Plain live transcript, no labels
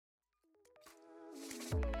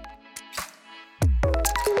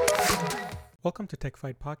Welcome to Tech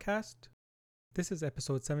Fight Podcast. This is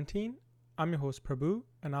episode 17. I'm your host Prabhu,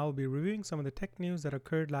 and I will be reviewing some of the tech news that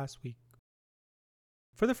occurred last week.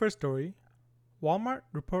 For the first story, Walmart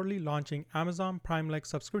reportedly launching Amazon Prime-like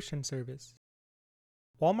subscription service.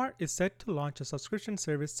 Walmart is set to launch a subscription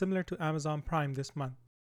service similar to Amazon Prime this month.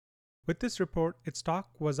 With this report, its stock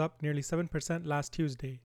was up nearly 7% last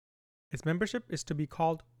Tuesday. Its membership is to be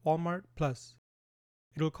called Walmart Plus.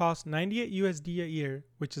 It will cost $98 USD a year,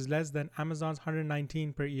 which is less than Amazon's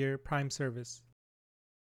 $119 per year Prime service.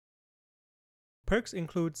 Perks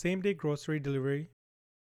include same-day grocery delivery,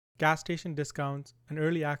 gas station discounts, and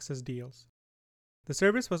early access deals. The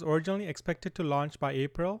service was originally expected to launch by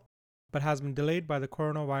April, but has been delayed by the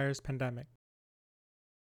coronavirus pandemic.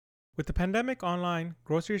 With the pandemic online,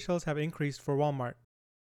 grocery sales have increased for Walmart.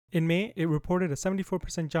 In May, it reported a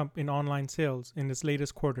 74% jump in online sales in its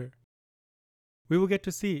latest quarter. We will get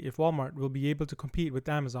to see if Walmart will be able to compete with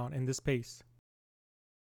Amazon in this space.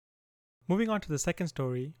 Moving on to the second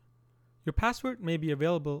story, your password may be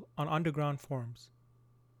available on underground forums.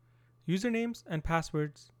 Usernames and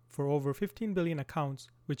passwords for over 15 billion accounts,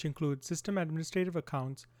 which include system administrative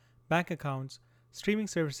accounts, bank accounts, streaming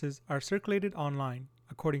services, are circulated online,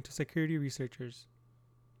 according to security researchers.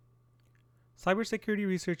 Cybersecurity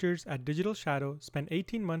researchers at Digital Shadow spent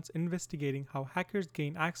 18 months investigating how hackers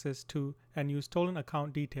gain access to and use stolen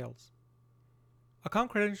account details.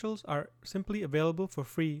 Account credentials are simply available for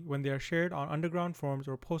free when they are shared on underground forums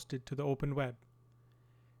or posted to the open web.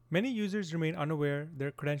 Many users remain unaware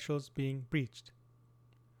their credentials being breached.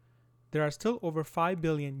 There are still over 5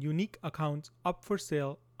 billion unique accounts up for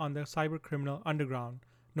sale on the cybercriminal underground,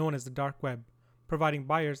 known as the dark web, providing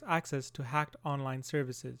buyers access to hacked online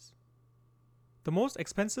services. The most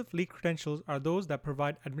expensive leaked credentials are those that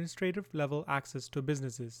provide administrative-level access to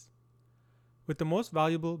businesses, with the most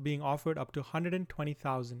valuable being offered up to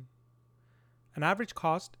 $120,000. An average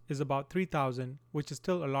cost is about $3,000, which is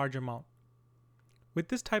still a large amount. With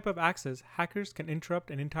this type of access, hackers can interrupt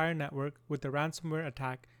an entire network with a ransomware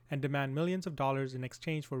attack and demand millions of dollars in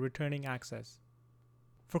exchange for returning access.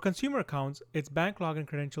 For consumer accounts, its bank login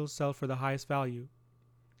credentials sell for the highest value,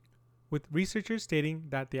 with researchers stating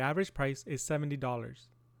that the average price is $70.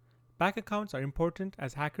 Bank accounts are important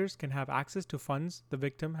as hackers can have access to funds the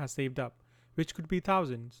victim has saved up, which could be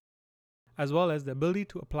thousands, as well as the ability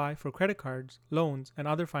to apply for credit cards, loans, and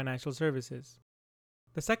other financial services.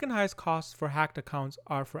 The second highest costs for hacked accounts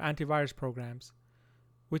are for antivirus programs,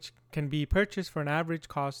 which can be purchased for an average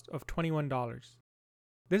cost of $21.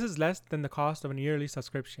 This is less than the cost of a yearly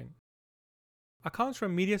subscription. Accounts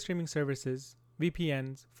from media streaming services,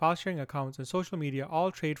 VPNs, file sharing accounts, and social media all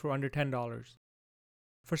trade for under $10.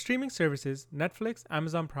 For streaming services, Netflix,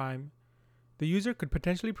 Amazon Prime, the user could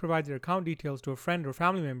potentially provide their account details to a friend or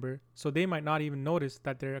family member, so they might not even notice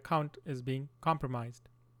that their account is being compromised.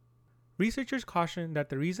 Researchers caution that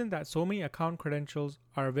the reason that so many account credentials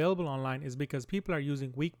are available online is because people are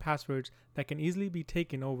using weak passwords that can easily be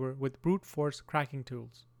taken over with brute force cracking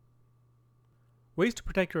tools. Ways to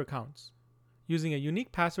protect your accounts. Using a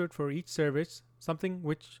unique password for each service, something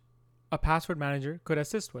which a password manager could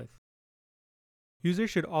assist with. Users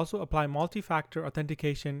should also apply multi-factor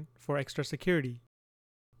authentication for extra security.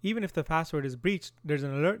 Even if the password is breached, there's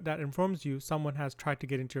an alert that informs you someone has tried to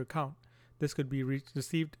get into your account. This could be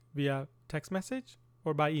received via text message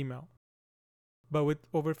or by email. But with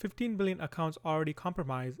over 15 billion accounts already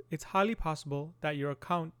compromised, it's highly possible that your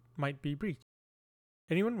account might be breached.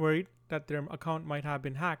 Anyone worried that their account might have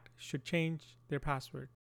been hacked should change their password.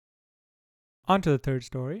 On to the third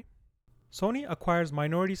story. Sony acquires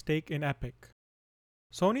minority stake in Epic.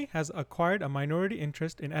 Sony has acquired a minority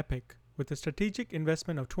interest in Epic with a strategic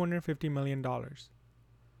investment of $250 million.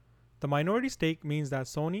 The minority stake means that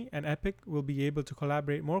Sony and Epic will be able to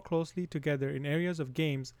collaborate more closely together in areas of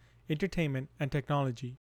games, entertainment, and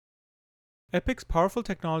technology. Epic's powerful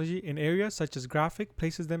technology in areas such as graphic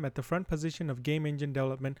places them at the front position of game engine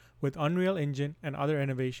development with Unreal Engine and other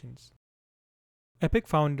innovations. Epic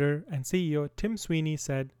founder and CEO Tim Sweeney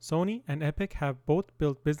said Sony and Epic have both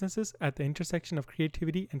built businesses at the intersection of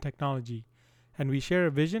creativity and technology, and we share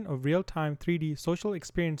a vision of real-time 3D social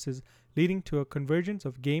experiences leading to a convergence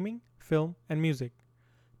of gaming, film, and music.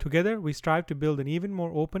 Together, we strive to build an even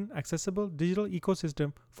more open, accessible digital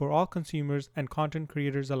ecosystem for all consumers and content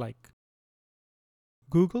creators alike.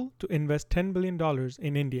 Google to invest $10 billion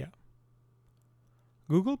in India.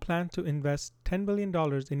 Google plans to invest $10 billion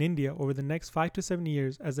in India over the next 5 to 7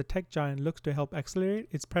 years as the tech giant looks to help accelerate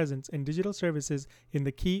its presence in digital services in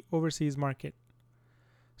the key overseas market.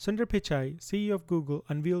 Sundar Pichai, CEO of Google,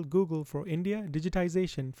 unveiled Google for India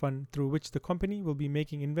Digitization Fund through which the company will be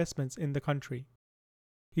making investments in the country.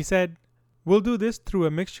 He said, We'll do this through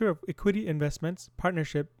a mixture of equity investments,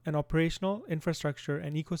 partnership, and operational infrastructure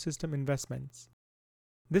and ecosystem investments.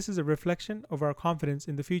 This is a reflection of our confidence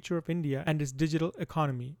in the future of India and its digital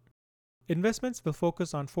economy. Investments will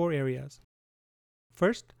focus on 4 areas.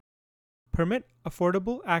 First, permit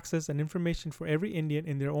affordable access and information for every Indian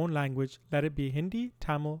in their own language, let it be Hindi,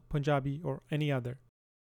 Tamil, Punjabi, or any other.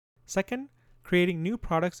 Second, creating new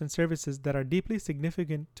products and services that are deeply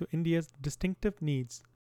significant to India's distinctive needs.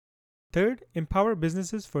 Third, empower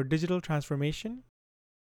businesses for digital transformation.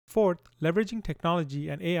 Fourth, leveraging technology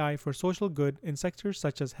and AI for social good in sectors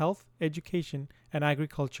such as health, education, and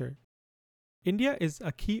agriculture. India is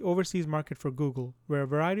a key overseas market for Google, where a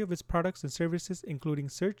variety of its products and services, including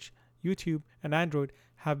search, YouTube, and Android,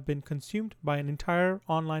 have been consumed by an entire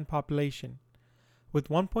online population. With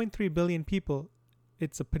 1.3 billion people,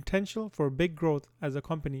 it's a potential for big growth as a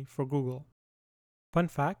company for Google. Fun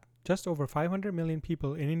fact, just over 500 million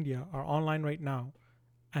people in India are online right now,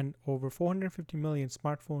 and over 450 million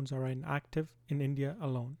smartphones are inactive in India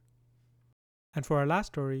alone. And for our last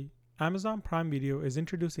story, Amazon Prime Video is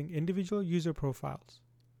introducing individual user profiles.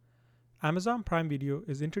 Amazon Prime Video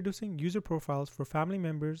is introducing user profiles for family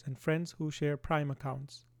members and friends who share Prime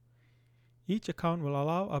accounts. Each account will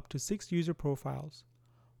allow up to 6 user profiles.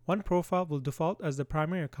 One profile will default as the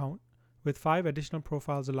primary account, with 5 additional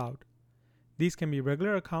profiles allowed. These can be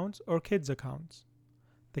regular accounts or kids accounts.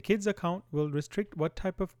 The kids account will restrict what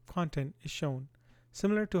type of content is shown,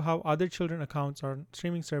 similar to how other children accounts on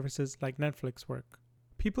streaming services like Netflix work.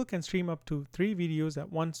 People can stream up to 3 videos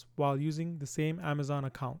at once while using the same Amazon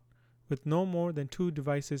account, with no more than 2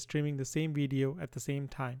 devices streaming the same video at the same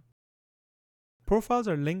time. Profiles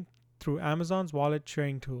are linked through Amazon's wallet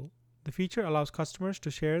sharing tool. The feature allows customers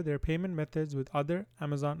to share their payment methods with other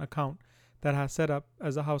Amazon account that has set up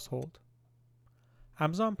as a household.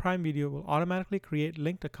 Amazon Prime Video will automatically create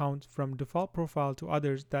linked accounts from default profile to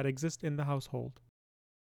others that exist in the household.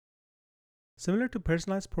 Similar to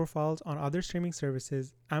personalized profiles on other streaming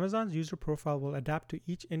services, Amazon's user profile will adapt to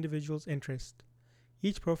each individual's interest.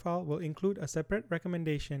 Each profile will include a separate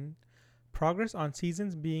recommendation, progress on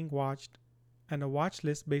seasons being watched, and a watch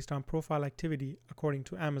list based on profile activity according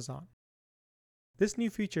to Amazon. This new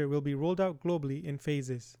feature will be rolled out globally in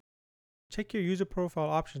phases. Check your user profile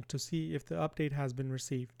options to see if the update has been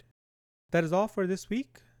received. That is all for this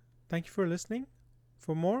week. Thank you for listening.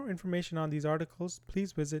 For more information on these articles,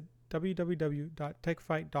 please visit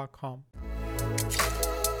www.techfight.com.